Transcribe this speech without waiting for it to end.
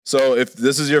So if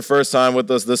this is your first time with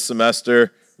us this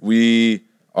semester, we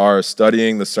are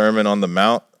studying the Sermon on the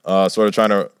Mount, sort of trying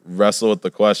to wrestle with the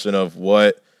question of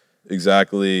what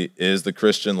exactly is the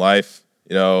Christian life.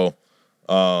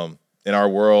 In our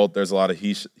world, there's a lot of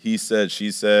he said,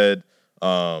 she said.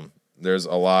 There's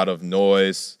a lot of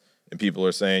noise, and people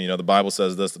are saying, the Bible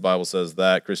says this, the Bible says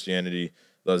that, Christianity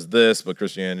does this, but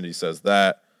Christianity says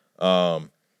that. And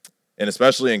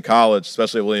especially in college,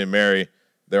 especially at William Mary,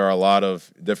 there are a lot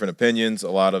of different opinions, a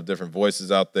lot of different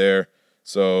voices out there.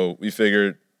 So we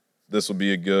figured this would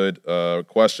be a good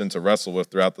question to wrestle with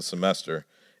throughout the semester.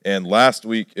 And last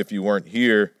week, if you weren't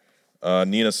here,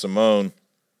 Nina Simone,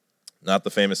 not the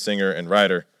famous singer and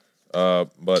writer,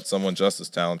 but someone just as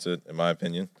talented, in my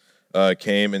opinion,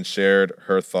 came and shared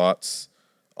her thoughts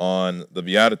on the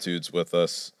Beatitudes with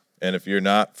us. And if you're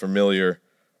not familiar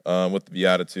with the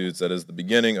Beatitudes, that is the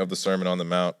beginning of the Sermon on the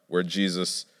Mount, where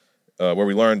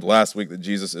we learned last week that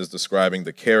Jesus is describing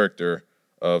the character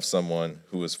of someone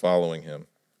who is following him.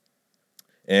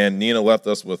 And Nina left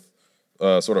us with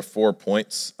sort of 4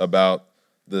 points about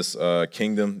this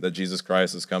kingdom that Jesus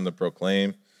Christ has come to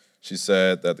proclaim. She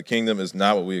said that the kingdom is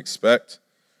not what we expect.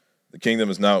 The kingdom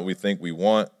is not what we think we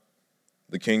want.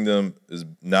 The kingdom is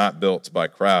not built by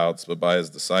crowds, but by his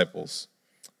disciples.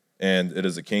 And it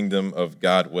is a kingdom of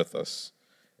God with us.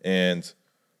 And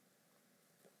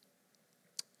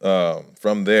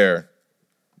from there,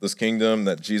 this kingdom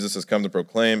that Jesus has come to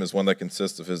proclaim is one that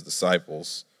consists of his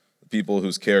disciples, the people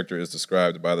whose character is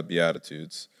described by the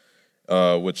Beatitudes,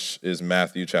 which is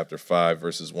Matthew chapter 5,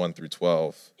 verses 1 through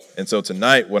 12. And so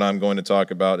tonight, what I'm going to talk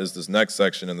about is this next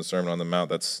section in the Sermon on the Mount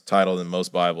that's titled in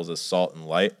most Bibles as Salt and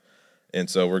Light. And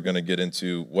so we're going to get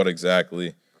into what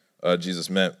exactly Jesus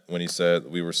meant when he said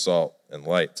we were salt and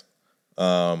light.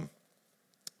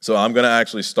 So I'm going to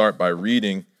actually start by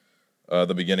reading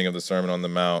the beginning of the Sermon on the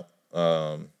Mount,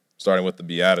 starting with the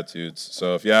Beatitudes.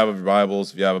 So if you have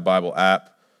Bibles, if you have a Bible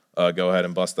app, go ahead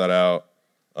and bust that out.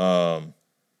 I'm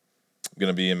going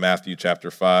to be in Matthew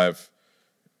chapter 5,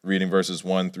 reading verses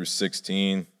 1 through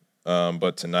 16.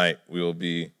 But tonight we will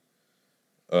be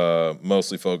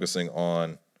mostly focusing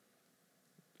on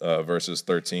verses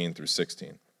 13 through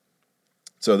 16.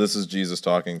 So this is Jesus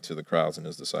talking to the crowds and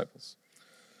his disciples.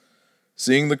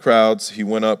 Seeing the crowds, he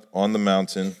went up on the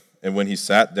mountain, and when he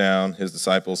sat down, his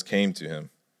disciples came to him.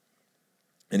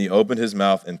 And he opened his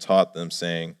mouth and taught them,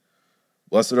 saying,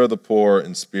 Blessed are the poor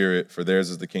in spirit, for theirs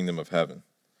is the kingdom of heaven.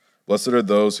 Blessed are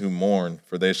those who mourn,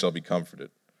 for they shall be comforted.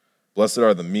 Blessed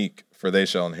are the meek, for they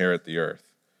shall inherit the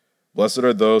earth. Blessed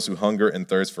are those who hunger and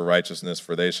thirst for righteousness,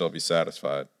 for they shall be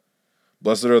satisfied.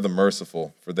 Blessed are the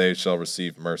merciful, for they shall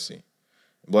receive mercy.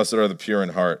 Blessed are the pure in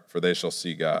heart, for they shall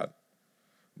see God.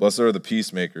 Blessed are the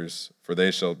peacemakers, for they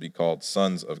shall be called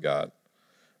sons of God.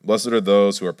 Blessed are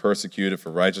those who are persecuted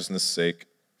for righteousness' sake,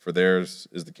 for theirs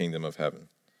is the kingdom of heaven.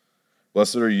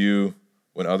 Blessed are you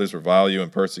when others revile you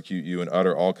and persecute you and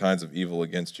utter all kinds of evil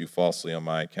against you falsely on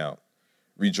my account.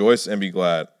 Rejoice and be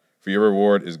glad, for your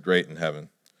reward is great in heaven.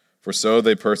 For so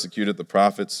they persecuted the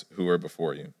prophets who were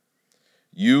before you.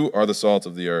 You are the salt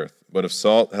of the earth, but if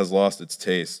salt has lost its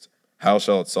taste, how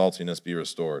shall its saltiness be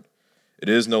restored? It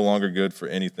is no longer good for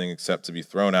anything except to be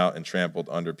thrown out and trampled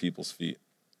under people's feet.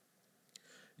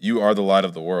 You are the light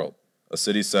of the world. A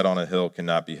city set on a hill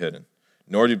cannot be hidden.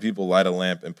 Nor do people light a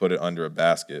lamp and put it under a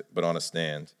basket, but on a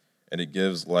stand, and it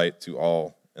gives light to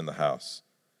all in the house.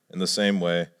 In the same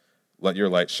way, let your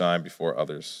light shine before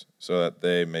others, so that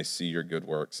they may see your good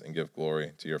works and give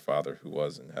glory to your Father who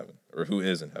is in heaven.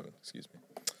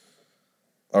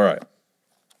 All right.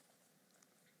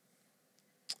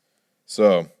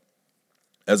 So,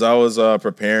 as I was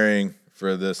preparing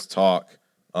for this talk,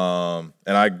 and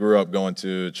I grew up going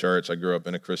to church. I grew up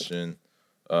in a Christian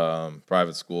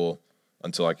private school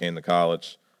until I came to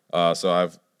college. So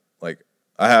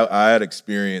I had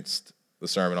experienced the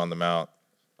Sermon on the Mount,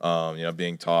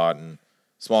 being taught in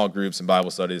small groups and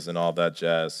Bible studies and all that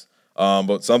jazz.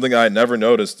 But something I had never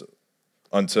noticed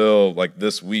until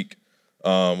this week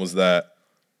was that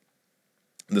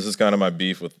this is kind of my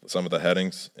beef with some of the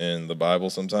headings in the Bible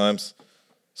sometimes.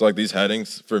 So these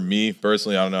headings, for me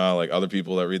personally, I don't know how other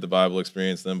people that read the Bible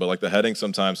experience them, but the headings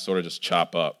sometimes sort of just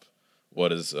chop up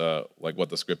what is what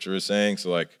the scripture is saying.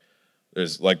 So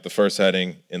there's the first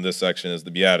heading in this section is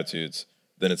the Beatitudes.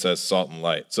 Then it says salt and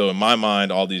light. So in my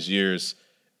mind, all these years,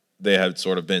 they had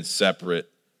sort of been separate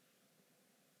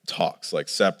talks,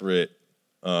 separate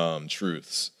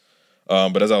truths.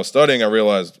 But as I was studying, I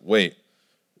realized, wait,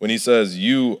 when he says,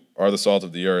 you are the salt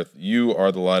of the earth, you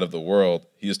are the light of the world,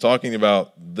 he is talking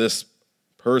about this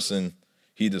person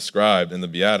he described in the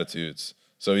Beatitudes.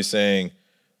 So he's saying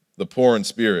the poor in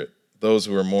spirit, those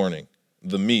who are mourning.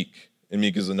 The meek, and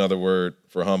meek is another word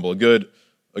for humble. A good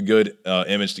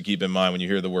image to keep in mind when you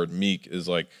hear the word meek is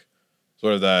like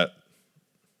sort of that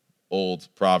old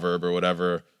proverb or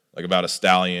whatever, like about a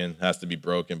stallion has to be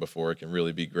broken before it can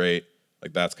really be great.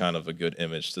 Like that's kind of a good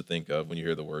image to think of when you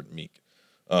hear the word meek.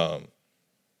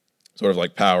 Sort of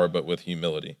like power, but with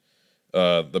humility.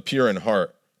 The pure in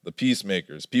heart, the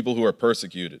peacemakers, people who are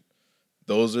persecuted.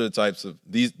 Those are the types of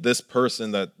this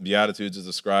person that Beatitudes is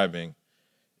describing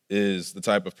is the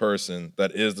type of person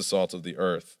that is the salt of the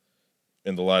earth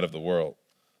in the light of the world.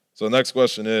 So the next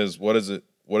question is, what does it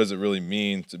really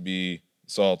mean to be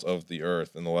salt of the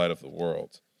earth in the light of the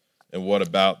world? And what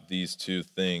about these two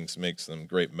things makes them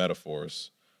great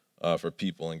metaphors for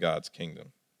people in God's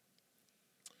kingdom?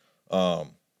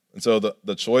 And so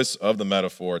the choice of the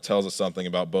metaphor tells us something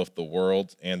about both the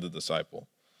world and the disciple.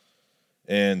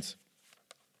 And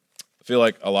I feel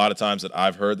like a lot of times that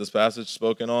I've heard this passage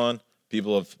spoken on,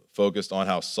 people have focused on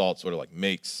how salt sort of like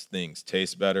makes things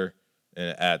taste better and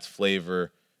it adds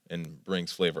flavor and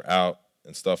brings flavor out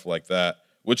and stuff like that,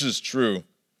 which is true.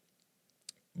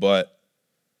 But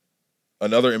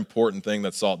another important thing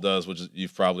that salt does, which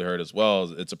you've probably heard as well,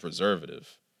 is it's a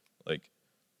preservative. Like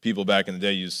people back in the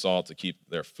day used salt to keep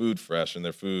their food fresh and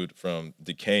their food from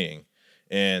decaying.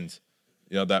 And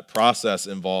that process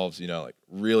involves, like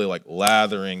really like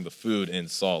lathering the food in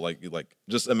salt. Like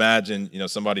just imagine,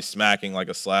 somebody smacking like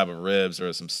a slab of ribs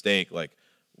or some steak, like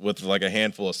with like a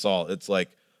handful of salt. It's like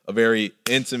a very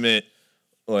intimate,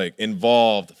 like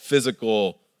involved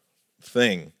physical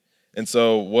thing. And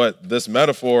so what this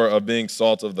metaphor of being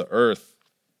salt of the earth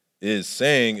is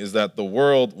saying is that the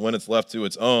world, when it's left to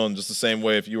its own, just the same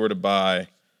way if you were to buy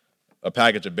a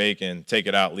package of bacon, take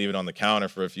it out, leave it on the counter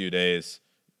for a few days,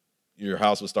 your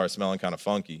house would start smelling kind of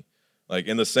funky. Like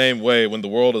in the same way, when the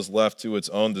world is left to its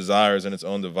own desires and its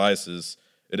own devices,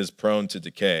 it is prone to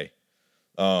decay.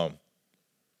 I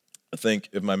think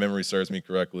if my memory serves me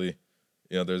correctly,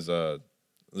 there's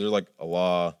like a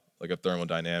law, like a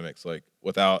thermodynamics, like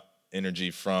without energy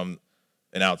from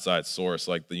an outside source,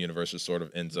 like the universe just sort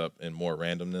of ends up in more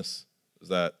randomness. Is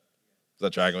that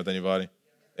tracking with anybody?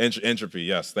 Entropy,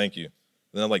 yes, thank you.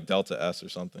 Isn't that like delta S or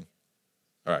something?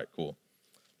 All right, cool.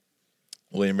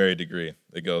 William Mary degree.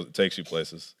 It takes you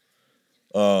places.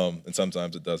 And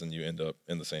sometimes it doesn't. You end up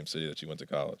in the same city that you went to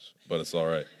college. But it's all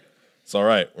right. It's all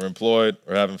right. We're employed.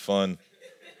 We're having fun.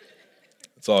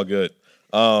 It's all good.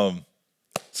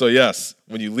 So yes,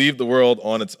 when you leave the world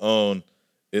on its own,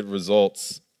 it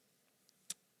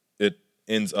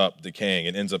ends up decaying.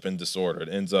 It ends up in disorder. It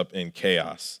ends up in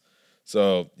chaos.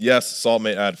 So yes, salt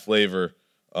may add flavor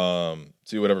to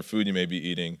whatever food you may be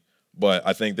eating, but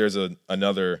I think there's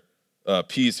another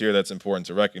piece here that's important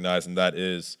to recognize, and that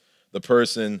is the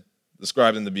person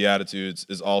described in the Beatitudes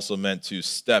is also meant to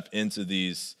step into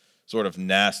these sort of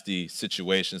nasty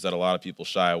situations that a lot of people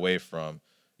shy away from,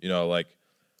 like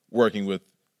working with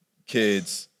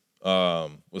kids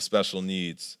with special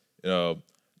needs,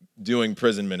 doing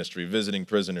prison ministry, visiting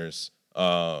prisoners,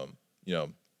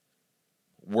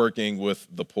 working with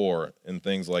the poor and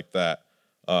things like that.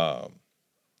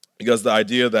 Because the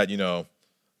idea that,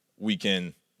 we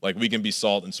can be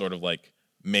salt and sort of like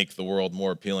make the world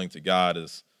more appealing to God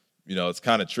is, it's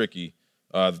kind of tricky.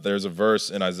 There's a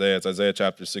verse in Isaiah, it's Isaiah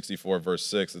chapter 64, verse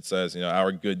 6, it says,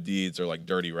 our good deeds are like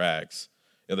dirty rags.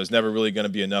 There's never really going to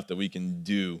be enough that we can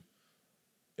do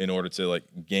in order to like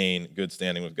gain good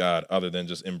standing with God other than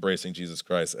just embracing Jesus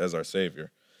Christ as our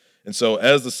Savior. And so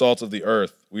as the salt of the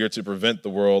earth, we are to prevent the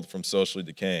world from socially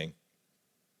decaying.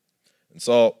 And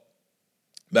salt,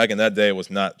 back in that day,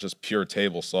 was not just pure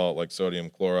table salt like sodium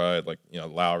chloride, like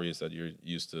Lowry's that you're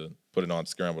used to putting on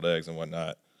scrambled eggs and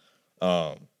whatnot.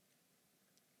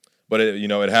 But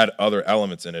it had other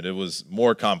elements in it. It was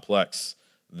more complex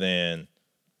than,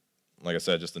 like I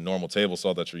said, just the normal table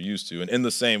salt that you're used to. And in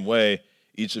the same way,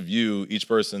 each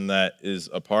person that is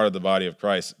a part of the body of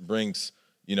Christ brings,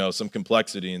 some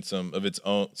complexity and some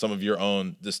of your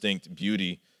own distinct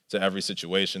beauty to every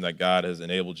situation that God has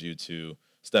enabled you to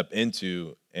step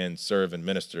into and serve and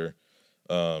minister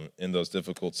in those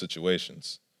difficult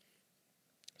situations.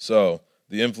 So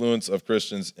the influence of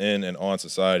Christians in and on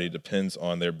society depends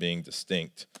on their being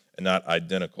distinct and not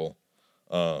identical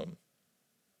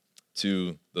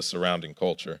to the surrounding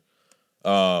culture.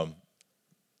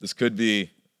 This could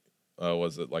be,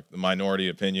 was it like the minority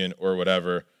opinion or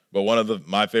whatever, but one of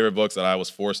my favorite books that I was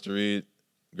forced to read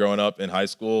growing up in high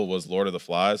school was Lord of the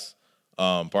Flies,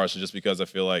 partially just because I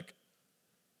feel like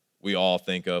we all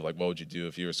think of, like, what would you do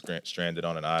if you were stranded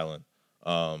on an island?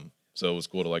 So it was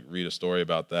cool to, like, read a story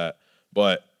about that.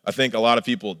 But I think a lot of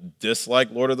people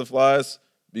dislike Lord of the Flies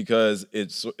because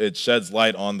it sheds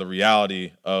light on the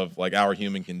reality of like our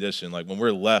human condition. Like when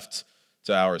we're left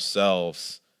to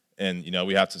ourselves and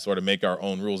we have to sort of make our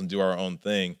own rules and do our own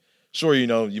thing. Sure,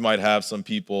 you might have some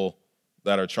people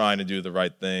that are trying to do the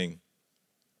right thing.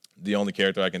 The only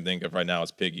character I can think of right now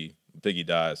is Piggy. Piggy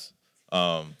dies.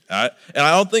 I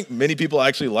don't think many people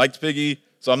actually liked Piggy,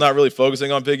 so I'm not really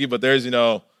focusing on Piggy, but there's,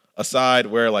 a side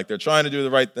where like they're trying to do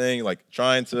the right thing, like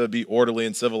trying to be orderly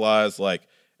and civilized, like,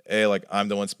 hey, like I'm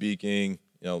the one speaking,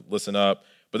 listen up.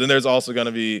 But then there's also going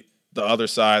to be the other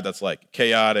side that's like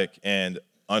chaotic and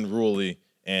unruly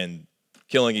and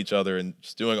killing each other and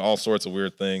just doing all sorts of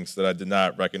weird things that I did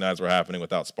not recognize were happening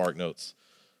without Spark Notes.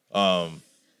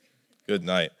 Good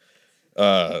night.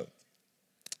 But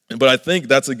I think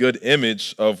that's a good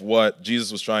image of what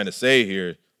Jesus was trying to say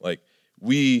here. Like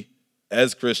we,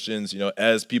 as Christians,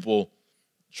 as people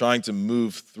trying to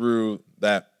move through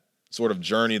that sort of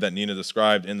journey that Nina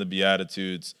described in the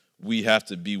Beatitudes, we have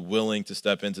to be willing to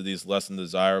step into these less than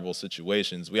desirable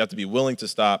situations. We have to be willing to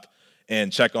stop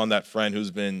and check on that friend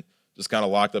who's been just kind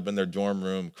of locked up in their dorm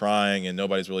room crying and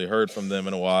nobody's really heard from them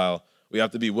in a while. We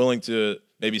have to be willing to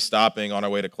maybe stopping on our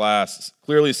way to class,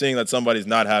 clearly seeing that somebody's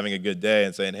not having a good day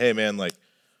and saying, hey man, like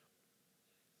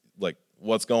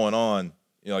what's going on?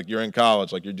 Like you're in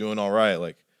college, like you're doing all right.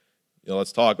 Like,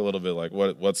 let's talk a little bit. Like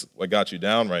what got you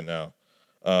down right now?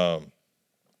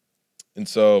 And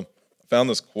so I found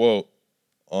this quote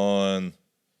online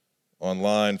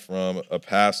from a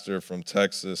pastor from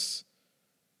Texas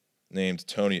named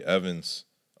Tony Evans,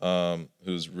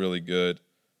 who's really good.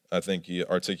 I think he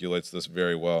articulates this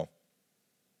very well.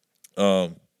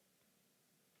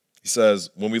 He says,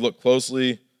 when we look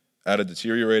closely at a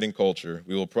deteriorating culture,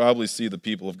 we will probably see the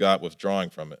people of God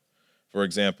withdrawing from it. For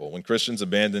example, when Christians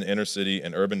abandon inner city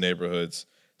and urban neighborhoods,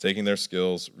 taking their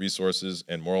skills, resources,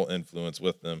 and moral influence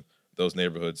with them, those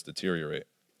neighborhoods deteriorate.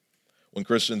 When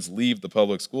Christians leave the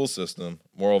public school system,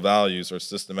 moral values are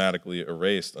systematically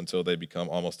erased until they become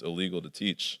almost illegal to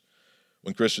teach.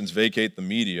 When Christians vacate the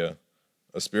media,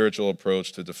 a spiritual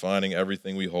approach to defining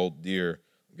everything we hold dear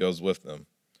goes with them.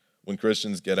 When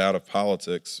Christians get out of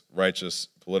politics, righteous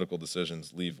political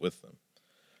decisions leave with them.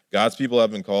 God's people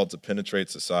have been called to penetrate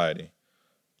society.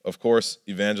 Of course,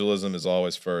 evangelism is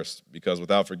always first, because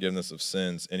without forgiveness of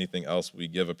sins, anything else we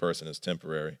give a person is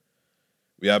temporary.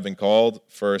 We have been called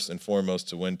first and foremost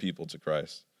to win people to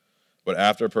Christ. But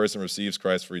after a person receives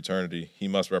Christ for eternity, he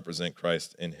must represent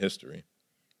Christ in history.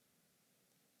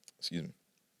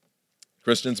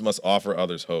 Christians must offer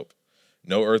others hope.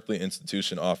 No earthly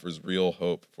institution offers real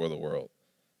hope for the world.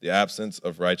 The absence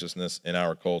of righteousness in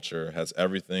our culture has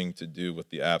everything to do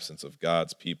with the absence of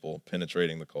God's people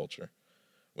penetrating the culture.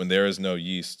 When there is no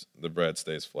yeast, the bread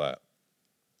stays flat.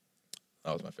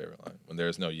 That was my favorite line. When there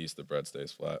is no yeast, the bread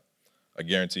stays flat. I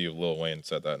guarantee you if Lil Wayne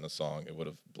said that in a song, it would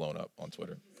have blown up on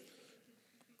Twitter.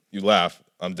 You laugh.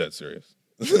 I'm dead serious.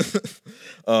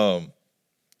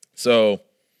 So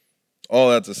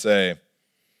all that to say,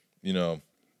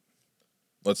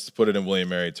 let's put it in William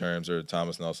Mary terms or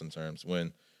Thomas Nelson terms.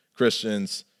 When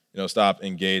Christians, stop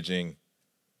engaging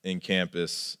on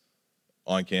campus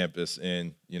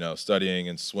in, studying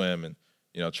and swim and,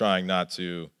 trying not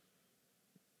to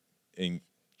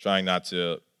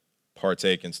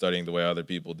partake in studying the way other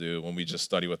people do, when we just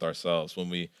study with ourselves, when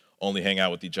we only hang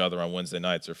out with each other on Wednesday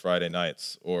nights or Friday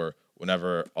nights, or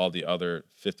whenever all the other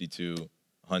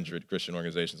 5,200 Christian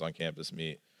organizations on campus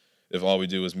meet. If all we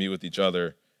do is meet with each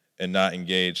other and not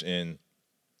engage in,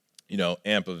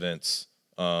 AMP events,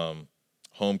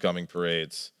 homecoming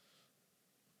parades,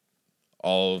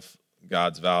 all of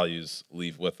God's values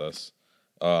leave with us.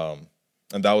 And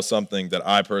that was something that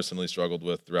I personally struggled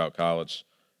with throughout college.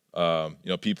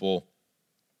 People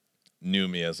knew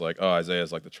me as like, oh,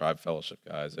 Isaiah's like the tribe fellowship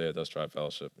guy. Isaiah does tribe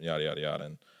fellowship, yada, yada, yada.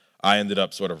 And I ended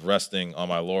up sort of resting on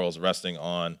my laurels, resting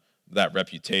on that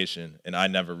reputation. And I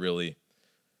never really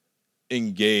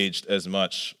engaged as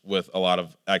much with a lot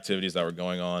of activities that were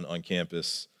going on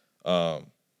campus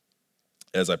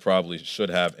as I probably should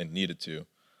have and needed to.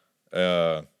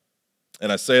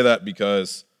 And I say that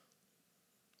because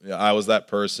I was that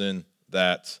person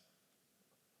that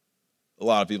a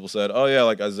lot of people said, oh yeah,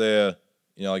 like Isaiah,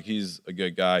 like he's a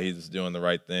good guy, he's doing the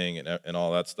right thing and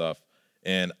all that stuff.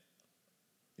 And,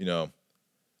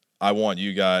 I want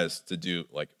you guys to do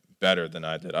like better than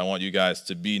I did. I want you guys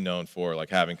to be known for like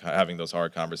having those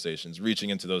hard conversations, reaching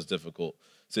into those difficult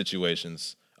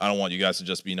situations. I don't want you guys to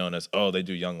just be known as, oh, they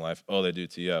do Young Life, oh, they do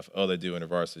TF, oh, they do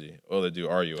InterVarsity, oh, they do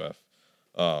RUF.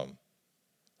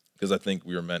 Because I think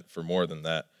we were meant for more than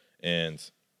that. And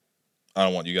I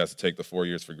don't want you guys to take the 4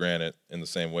 years for granted in the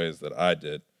same ways that I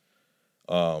did.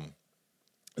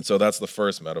 And so that's the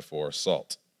first metaphor,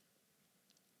 salt.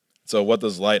 So what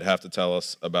does light have to tell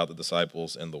us about the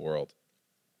disciples in the world?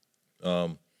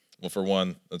 Well, for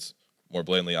one, that's more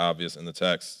blatantly obvious in the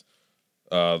text.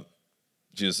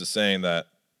 Jesus is saying that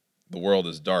the world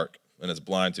is dark and it's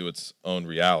blind to its own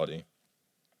reality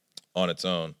on its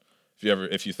own.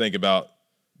 If you think about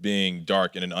being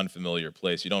dark in an unfamiliar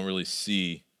place, you don't really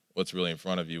see what's really in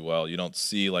front of you well. You don't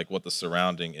see like what the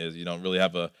surrounding is. You don't really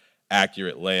have a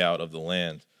accurate layout of the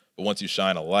land. But once you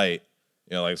shine a light,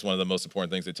 like it's one of the most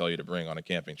important things they tell you to bring on a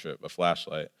camping trip, a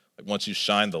flashlight. Like once you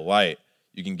shine the light,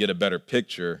 you can get a better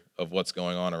picture of what's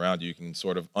going on around you. You can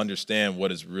sort of understand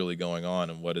what is really going on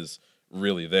and what is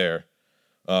really there.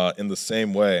 In the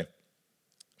same way,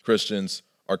 Christians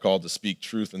are called to speak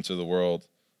truth into the world,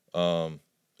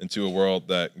 into a world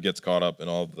that gets caught up in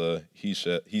all the he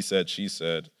said, she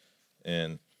said,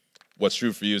 and what's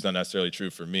true for you is not necessarily true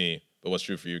for me, but what's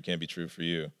true for you can't be true for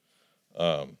you.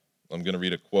 I'm going to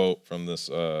read a quote from this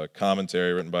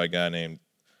commentary written by a guy named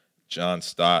John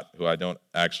Stott, who I don't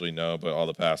actually know, but all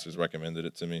the pastors recommended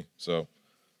it to me, so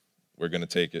we're going to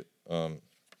take it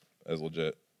as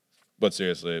legit. But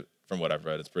seriously, from what I've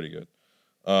read, it's pretty good.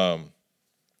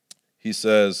 He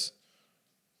says,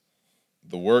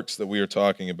 the works that we are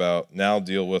talking about now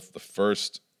deal with the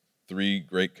first 3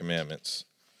 great commandments,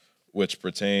 which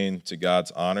pertain to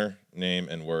God's honor, name,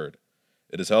 and word.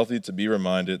 It is healthy to be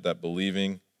reminded that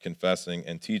believing, confessing,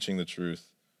 and teaching the truth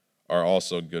are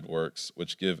also good works,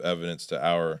 which give evidence of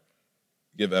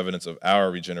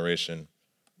our regeneration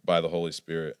by the Holy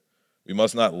Spirit. We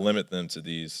must not limit them to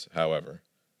these, however.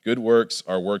 Good works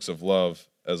are works of love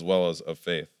as well as of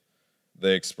faith.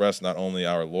 They express not only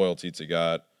our loyalty to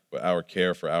God, but our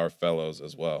care for our fellows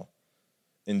as well.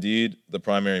 Indeed, the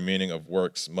primary meaning of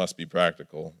works must be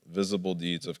practical, visible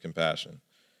deeds of compassion.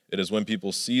 It is when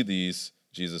people see these,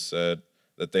 Jesus said,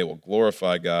 that they will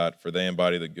glorify God, for they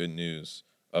embody the good news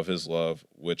of his love,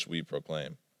 which we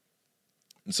proclaim.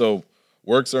 And so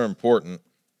works are important,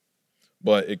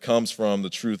 but it comes from the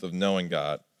truth of knowing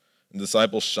God. And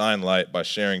disciples shine light by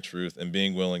sharing truth and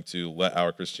being willing to let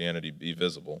our Christianity be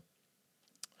visible.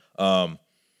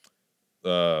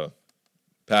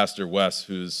 Pastor Wes,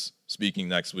 who's speaking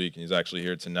next week, and he's actually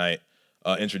here tonight,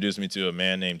 introduced me to a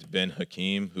man named Ben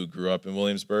Hakim, who grew up in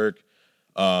Williamsburg,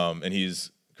 and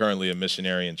he's currently a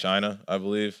missionary in China, I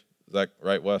believe. Is that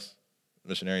right, Wes?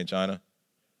 Missionary in China?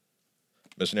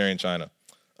 Missionary in China.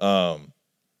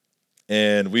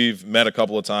 And we've met a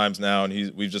couple of times now,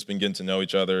 and we've just been getting to know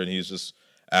each other, and he's just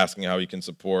asking how he can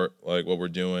support like what we're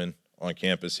doing on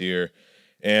campus here.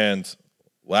 And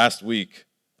last week,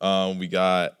 we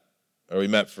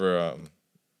met for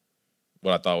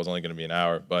what I thought was only going to be an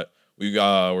hour, but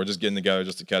we're just getting together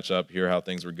just to catch up, hear how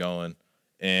things were going.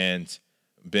 And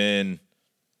Ben's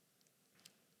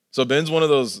one of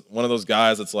those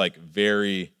guys that's like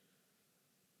very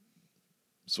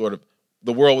sort of,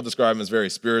 the world would describe him as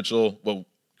very spiritual. What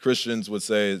Christians would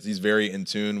say is he's very in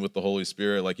tune with the Holy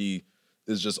Spirit. Like he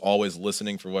is just always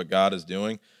listening for what God is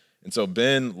doing. And so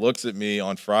Ben looks at me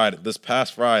on this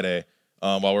past Friday,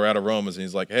 while we're at Aromas, and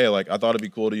he's like, hey, like I thought it'd be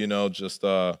cool to, just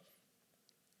go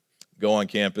on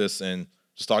campus and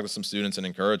just talk to some students and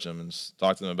encourage them and just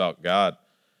talk to them about God.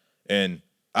 And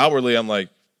outwardly, I'm like,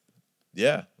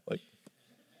 yeah, like,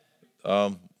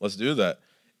 let's do that.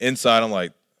 Inside, I'm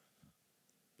like,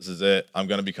 this is it. I'm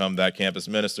going to become that campus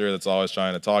minister that's always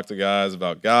trying to talk to guys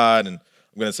about God, and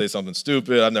I'm going to say something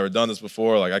stupid. I've never done this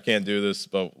before. Like, I can't do this,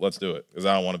 but let's do it because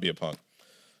I don't want to be a punk.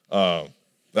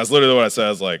 That's literally what I said. I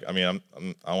was like, I mean, I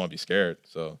don't want to be scared,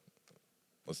 so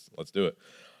let's do it.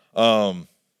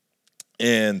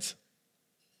 And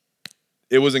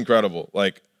it was incredible.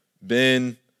 Like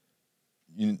Ben,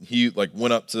 he like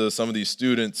went up to some of these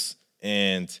students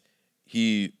and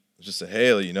he just said,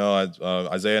 hey,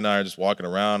 Isaiah and I are just walking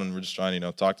around and we're just trying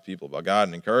to, talk to people about God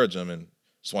and encourage them, and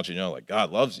just want you to know, like,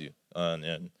 God loves you.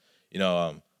 And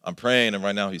I'm praying, and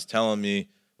right now he's telling me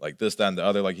like this, that, and the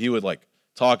other. Like he would like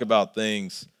talk about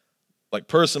things, like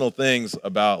personal things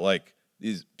about like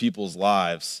these people's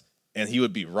lives, and he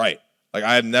would be right. Like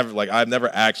I've never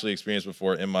actually experienced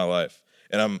before in my life.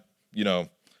 And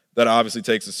that obviously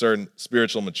takes a certain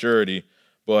spiritual maturity,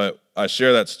 but I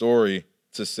share that story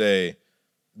to say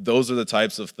those are the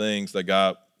types of things that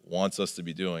God wants us to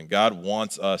be doing. God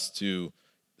wants us to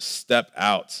step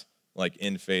out like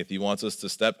in faith. He wants us to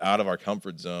step out of our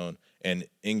comfort zone and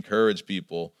encourage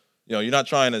people. You're not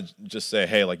trying to just say,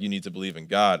 hey, like you need to believe in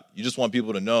God. You just want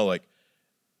people to know, like,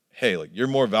 hey, like you're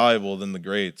more valuable than the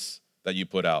grades that you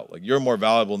put out. Like you're more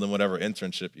valuable than whatever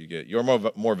internship you get. You're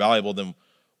more valuable than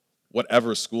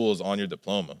whatever school is on your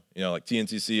diploma. Like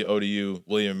TNCC, ODU,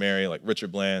 William and Mary, like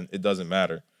Richard Bland, it doesn't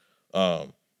matter.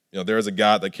 There is a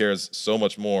God that cares so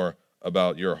much more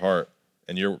about your heart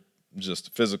and your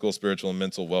just physical, spiritual, and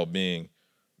mental well-being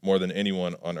more than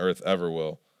anyone on earth ever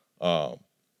will.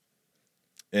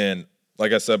 And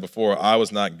like I said before, I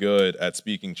was not good at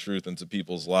speaking truth into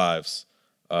people's lives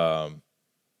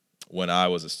when I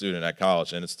was a student at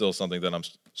college, and it's still something that I'm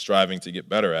striving to get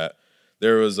better at.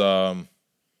 There was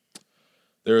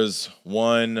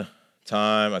one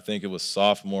time, I think it was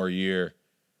sophomore year,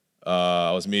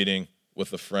 I was meeting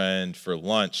with a friend for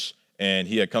lunch, and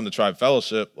he had come to Tribe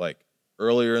Fellowship like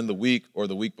earlier in the week or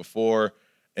the week before,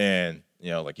 and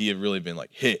like he had really been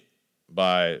like hit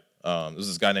by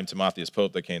this guy named Timotheus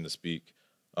Pope that came to speak,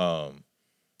 and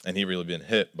he really been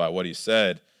hit by what he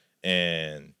said,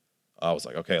 and I was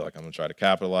like, okay, like I'm gonna try to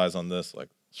capitalize on this, like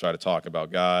try to talk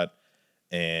about God,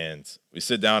 and we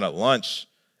sit down at lunch,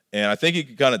 and I think he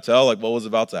could kind of tell like what was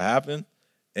about to happen,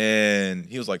 and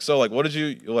he was like, so like what did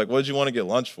you want to get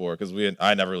lunch for? Because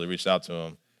I never really reached out to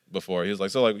him before. He was like,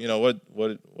 so like what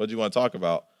do you want to talk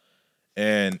about?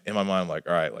 And in my mind, I'm like,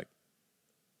 all right, like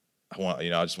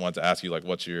I just wanted to ask you like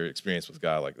what's your experience with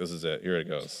God? Like this is it, here it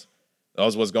goes. That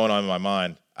was what's going on in my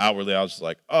mind. Outwardly, I was just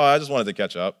like, oh, I just wanted to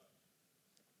catch up.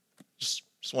 Just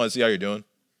want to see how you're doing,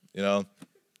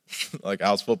 like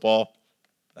how's football,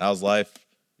 how's life?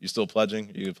 You still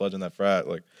pledging? You pledging that frat?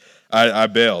 Like, I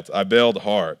bailed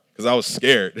hard because I was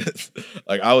scared,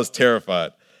 like I was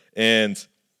terrified, and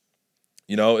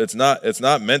it's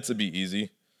not meant to be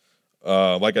easy.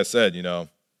 Like I said,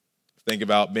 think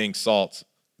about being salt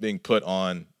being put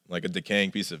on like a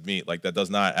decaying piece of meat. Like that does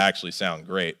not actually sound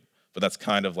great, but that's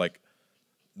kind of like.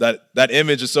 That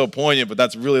image is so poignant, but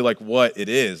that's really like what it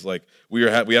is. Like we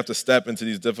have to step into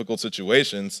these difficult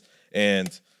situations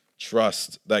and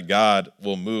trust that God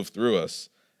will move through us.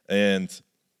 And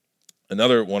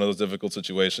another one of those difficult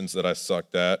situations that I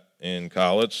sucked at in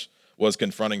college was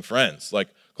confronting friends, like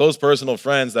close personal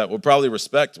friends that would probably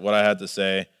respect what I had to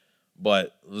say,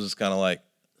 but it was just kind of like,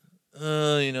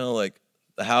 like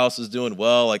the house is doing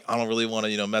well. Like I don't really want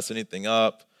to, mess anything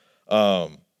up.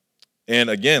 And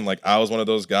again, like I was one of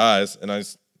those guys, and I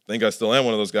think I still am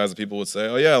one of those guys that people would say,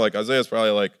 oh yeah, like Isaiah's probably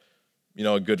like,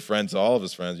 a good friend to all of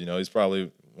his friends. He's probably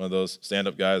one of those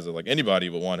stand-up guys that like anybody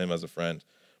would want him as a friend.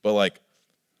 But like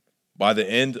by the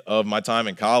end of my time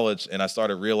in college, and I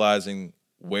started realizing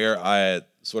where I had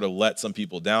sort of let some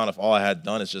people down, if all I had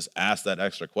done is just ask that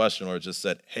extra question or just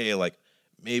said, hey, like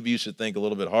maybe you should think a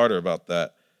little bit harder about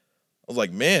that. I was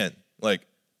like, man, like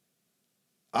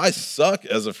I suck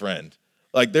as a friend.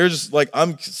 Like there's like,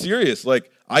 I'm serious.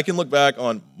 Like I can look back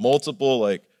on multiple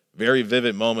like very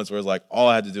vivid moments where it's like all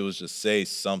I had to do was just say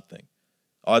something.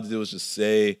 All I had to do was just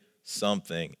say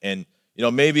something. And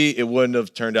maybe it wouldn't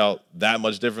have turned out that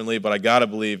much differently, but I gotta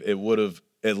believe it would have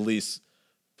at least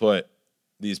put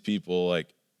these people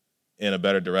like in a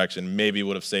better direction. Maybe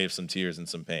would have saved some tears and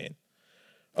some pain.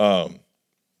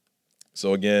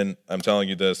 So again, I'm telling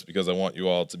you this because I want you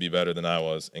all to be better than I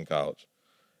was in college.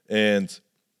 And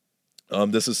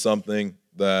this is something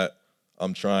that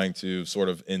I'm trying to sort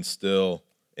of instill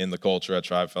in the culture at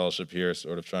Tribe Fellowship here,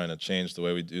 sort of trying to change the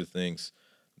way we do things.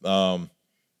 A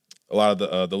lot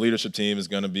of the leadership team is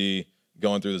going to be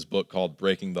going through this book called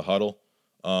Breaking the Huddle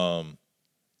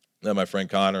that my friend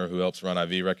Connor, who helps run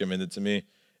IV, recommended to me.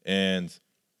 And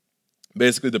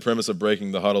basically the premise of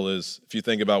Breaking the Huddle is, if you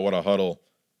think about what a huddle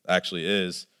actually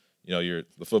is, the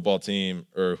football team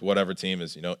or whatever team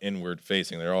is, inward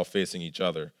facing. They're all facing each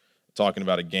other, talking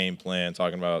about a game plan,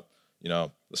 talking about, the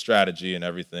strategy and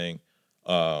everything.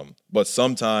 But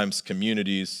sometimes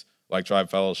communities like Tribe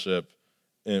Fellowship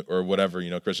or whatever,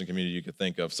 Christian community you could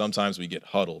think of, sometimes we get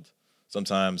huddled.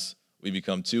 Sometimes we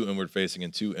become too inward facing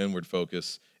and too inward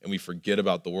focused, and we forget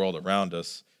about the world around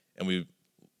us, and we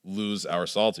lose our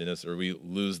saltiness, or we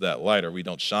lose that light, or we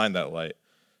don't shine that light.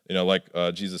 Like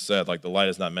Jesus said, like the light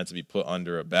is not meant to be put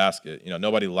under a basket.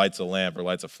 Nobody lights a lamp or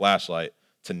lights a flashlight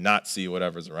to not see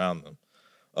whatever's around them.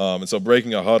 And so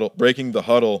breaking the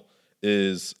huddle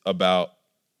is about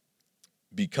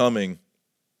becoming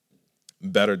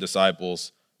better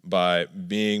disciples by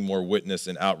being more witness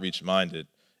and outreach minded.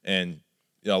 And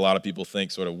a lot of people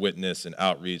think sort of witness and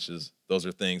outreach those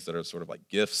are things that are sort of like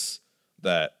gifts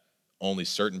that only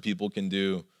certain people can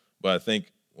do. But I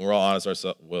think we're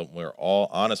all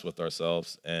honest with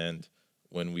ourselves, and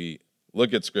when we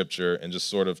look at Scripture and just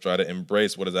sort of try to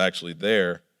embrace what is actually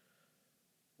there,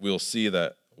 we'll see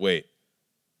that, wait,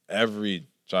 every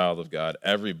child of God,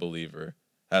 every believer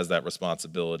has that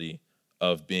responsibility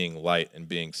of being light and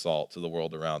being salt to the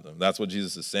world around them. That's what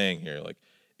Jesus is saying here. Like,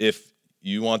 if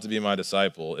you want to be my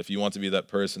disciple, if you want to be that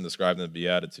person described in the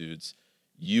Beatitudes,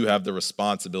 you have the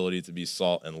responsibility to be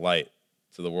salt and light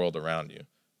to the world around you.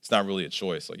 It's not really a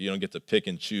choice. Like, you don't get to pick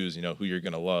and choose, who you're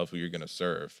going to love, who you're going to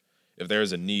serve. If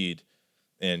there's a need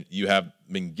and you have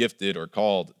been gifted or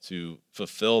called to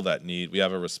fulfill that need, we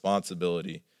have a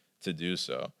responsibility to do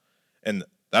so. And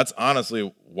that's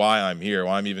honestly why I'm here,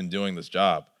 why I'm even doing this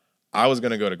job. I was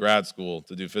going to go to grad school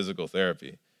to do physical therapy.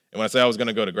 And when I say I was going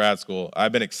to go to grad school,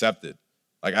 I've been accepted.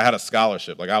 Like, I had a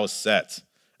scholarship. Like, I was set.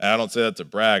 And I don't say that to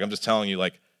brag. I'm just telling you,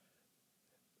 like,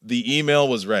 the email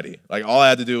was ready. Like, all I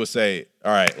had to do was say,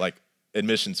 all right, like,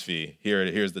 admissions fee,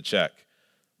 here's the check.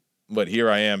 But here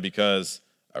I am because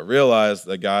I realized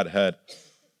that God had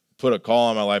put a call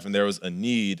on my life and there was a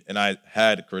need, and I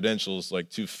had credentials, like,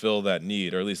 to fill that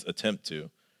need, or at least attempt to.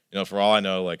 For all I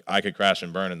know, like, I could crash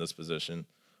and burn in this position.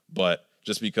 But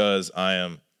just because I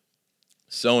am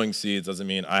sowing seeds doesn't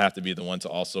mean I have to be the one to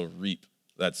also reap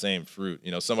that same fruit.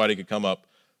 Somebody could come up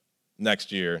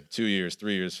next year, 2 years,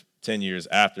 3 years, 10 years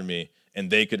after me, and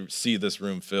they could see this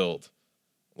room filled,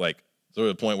 like, to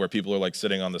the point where people are, like,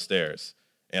 sitting on the stairs,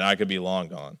 and I could be long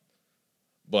gone.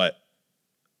 But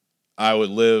I would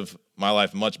live my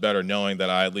life much better knowing that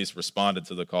I at least responded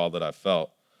to the call that I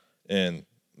felt. And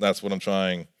that's what I'm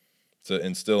trying to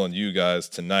instill in you guys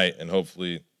tonight, and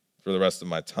hopefully for the rest of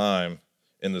my time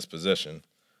in this position.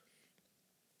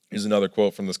 Here's another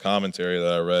quote from this commentary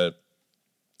that I read.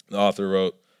 The author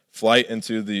wrote,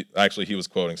 actually he was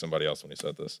quoting somebody else when he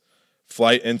said this.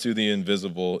 Flight into the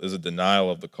invisible is a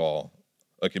denial of the call.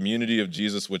 A community of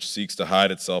Jesus which seeks to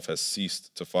hide itself has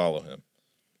ceased to follow him.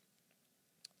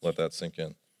 Let that sink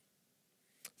in.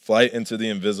 Flight into the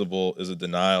invisible is a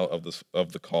denial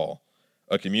of the call.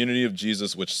 A community of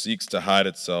Jesus which seeks to hide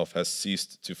itself has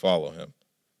ceased to follow him.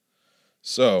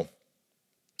 So,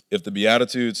 if the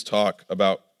Beatitudes talk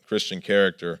about Christian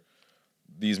character,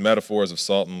 these metaphors of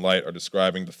salt and light are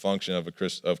describing the function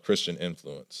of Christian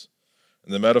influence.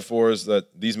 And these metaphors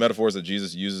that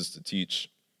Jesus uses to teach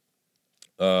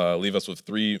leave us with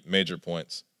three major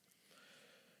points.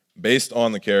 Based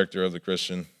on the character of the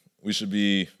Christian, we should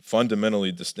be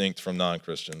fundamentally distinct from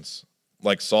non-Christians,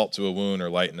 like salt to a wound or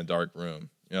light in a dark room.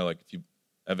 Like, if you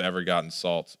have ever gotten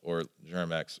salt or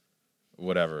Germ-X,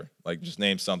 whatever, like, just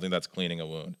name something that's cleaning a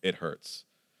wound. It hurts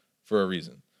for a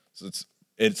reason. So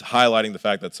it's highlighting the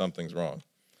fact that something's wrong.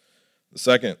 The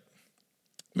second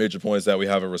major point is that we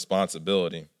have a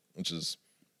responsibility, which is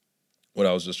what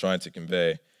I was just trying to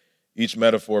convey. Each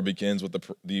metaphor begins with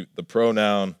the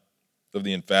pronoun of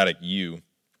the emphatic you.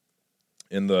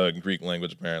 In the Greek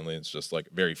language, apparently, it's just, like,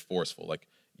 very forceful. Like,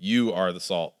 you are the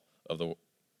salt of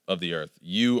the earth.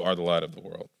 You are the light of the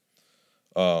world.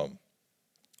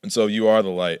 And so you are the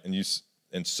light,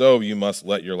 and so you must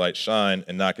let your light shine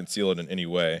and not conceal it in any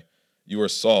way. You are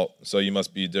salt, so you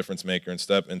must be a difference maker and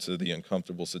step into the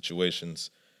uncomfortable situations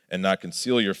and not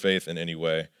conceal your faith in any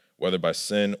way, whether by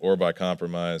sin or by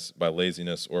compromise, by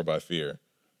laziness or by fear.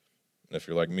 And if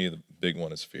you're like me, the big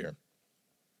one is fear.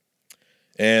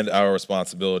 And our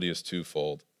responsibility is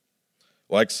twofold.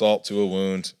 Like salt to a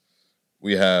wound,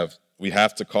 we have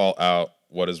to call out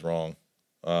what is wrong,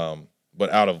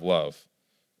 but out of love.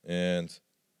 And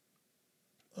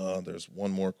there's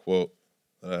one more quote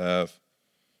that I have.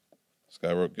 This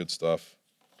guy wrote good stuff.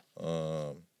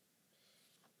 Here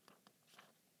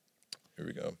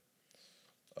we go.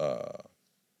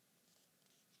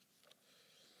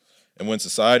 And when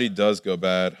society does go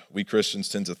bad, we Christians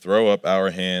tend to throw up our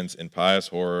hands in pious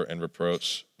horror and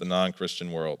reproach the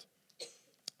non-Christian world.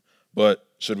 But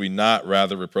should we not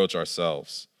rather reproach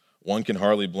ourselves? One can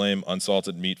hardly blame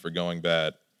unsalted meat for going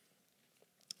bad.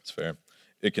 It's fair.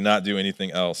 It cannot do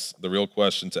anything else. The real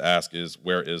question to ask is,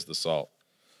 where is the salt?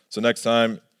 So next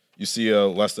time you see a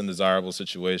less than desirable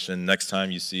situation, next time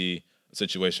you see a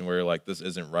situation where you're like, this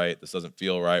isn't right, this doesn't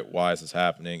feel right, why is this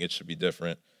happening, it should be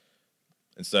different.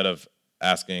 Instead of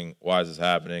asking, why is this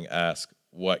happening, ask,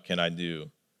 what can I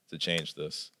do to change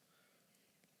this?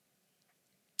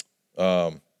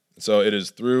 So it is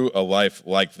through a life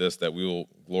like this that we will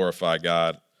glorify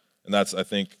God. And that's, I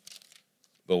think,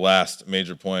 the last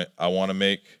major point I want to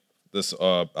make.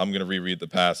 I'm going to reread the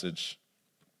passage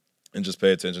and just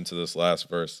pay attention to this last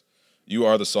verse. You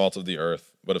are the salt of the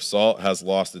earth, but if salt has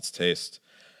lost its taste,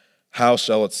 how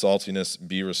shall its saltiness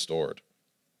be restored?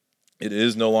 It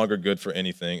is no longer good for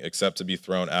anything except to be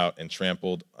thrown out and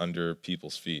trampled under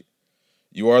people's feet.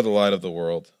 You are the light of the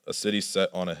world. A city set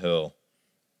on a hill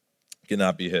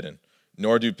cannot be hidden,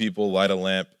 nor do people light a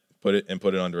lamp, put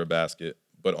it under a basket,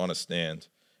 but on a stand,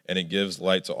 and it gives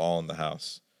light to all in the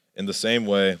house. In the same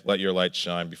way, let your light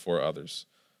shine before others,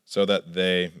 so that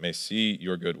they may see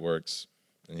your good works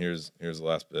and here's the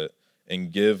last bit,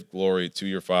 and give glory to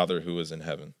your Father who is in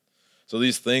heaven. So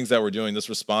these things that we're doing, this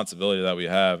responsibility that we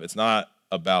have, it's not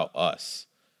about us.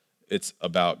 It's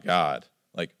about God.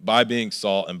 Like, by being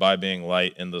salt and by being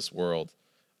light in this world,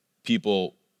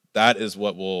 people, that is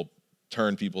what will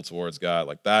turn people towards God.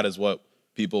 Like, that is what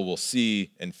people will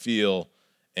see and feel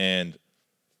and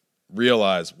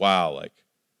realize, wow, like,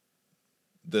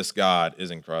 this God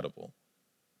is incredible.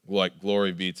 Like,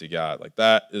 glory be to God. Like,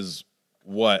 that is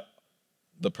what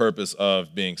the purpose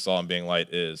of being salt and being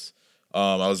light is.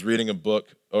 I was reading a book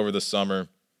over the summer,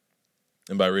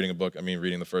 and by reading a book, I mean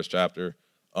reading the first chapter.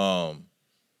 It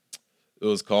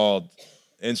was called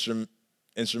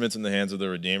Instruments in the Hands of the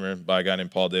Redeemer by a guy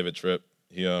named Paul David Tripp.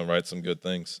 He writes some good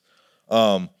things.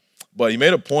 But he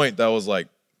made a point that was like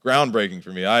groundbreaking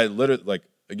for me. I literally, like,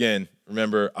 again,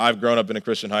 remember, I've grown up in a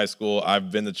Christian high school.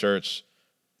 I've been to church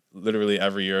literally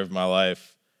every year of my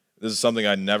life. This is something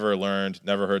I never learned,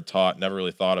 never heard taught, never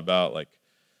really thought about. Like,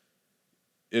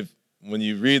 when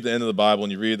you read the end of the Bible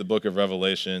and you read the book of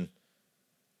Revelation,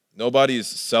 nobody's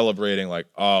celebrating like,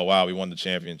 oh, wow, we won the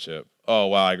championship. Oh,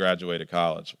 wow, I graduated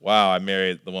college. Wow, I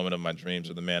married the woman of my dreams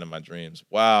or the man of my dreams.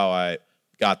 Wow, I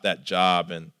got that job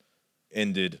and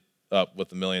ended up with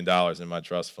 $1 million in my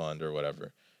trust fund or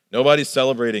whatever. Nobody's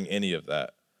celebrating any of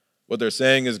that. What they're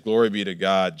saying is, glory be to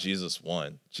God, Jesus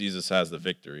won. Jesus has the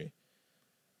victory.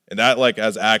 And that, like,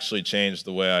 has actually changed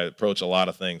the way I approach a lot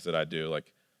of things that I do.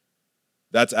 Like,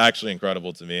 that's actually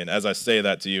incredible to me. And as I say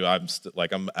that to you, I'm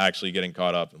actually getting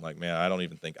caught up and like, man, I don't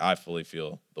even think I fully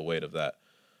feel the weight of that.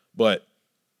 But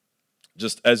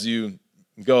just as you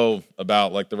go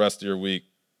about like the rest of your week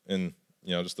and,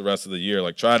 you know, just the rest of the year,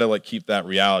 like, try to like keep that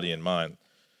reality in mind.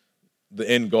 The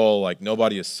end goal, like,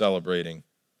 nobody is celebrating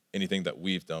anything that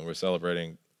we've done. We're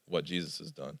celebrating what Jesus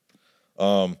has done.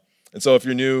 And so if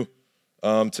you're new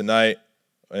tonight,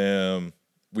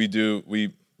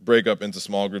 we break up into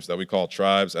small groups that we call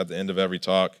tribes at the end of every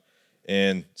talk.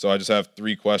 And so I just have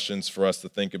 3 questions for us to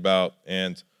think about,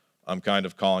 and I'm kind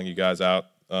of calling you guys out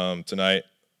tonight,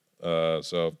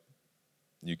 so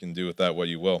you can do with that what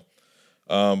you will.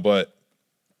 But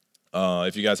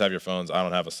if you guys have your phones, I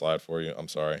don't have a slide for you. I'm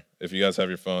sorry. If you guys have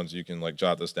your phones, you can like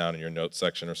jot this down in your notes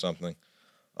section or something.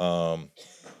 So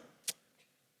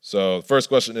the first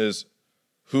question is,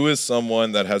 who is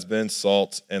someone that has been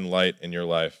salt and light in your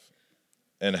life?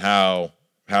 And how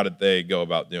did they go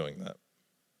about doing that?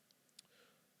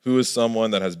 Who is someone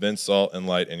that has been salt and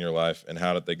light in your life, and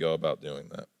how did they go about doing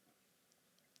that?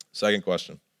 Second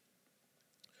question.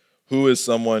 Who is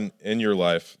someone in your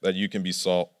life that you can be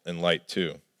salt and light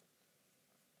to?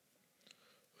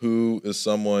 Who is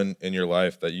someone in your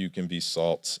life that you can be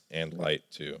salt and light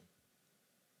to?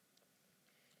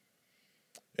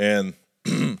 And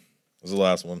this is the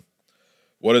last one.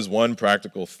 What is one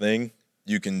practical thing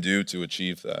you can do to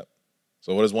achieve that?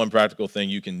 So what is one practical thing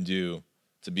you can do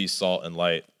to be salt and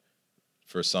light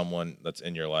for someone that's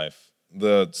in your life?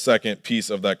 The second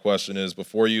piece of that question is,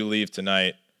 before you leave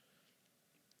tonight,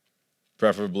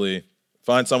 preferably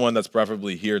find someone that's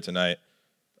preferably here tonight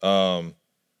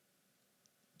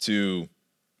to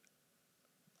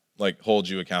like hold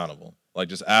you accountable. Like,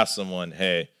 just ask someone,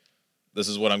 hey, this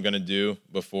is what I'm going to do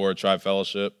before Tribe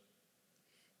Fellowship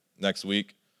next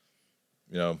week.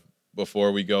 You know,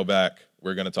 before we go back,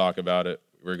 we're going to talk about it.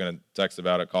 We're going to text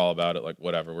about it, call about it, like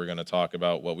whatever. We're going to talk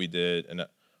about what we did and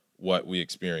what we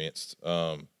experienced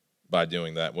by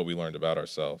doing that, what we learned about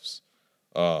ourselves.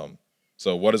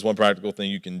 So what is one practical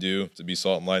thing you can do to be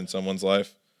salt and light in someone's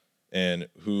life? And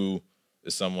who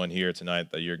is someone here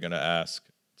tonight that you're going to ask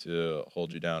to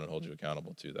hold you down and hold you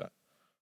accountable to that?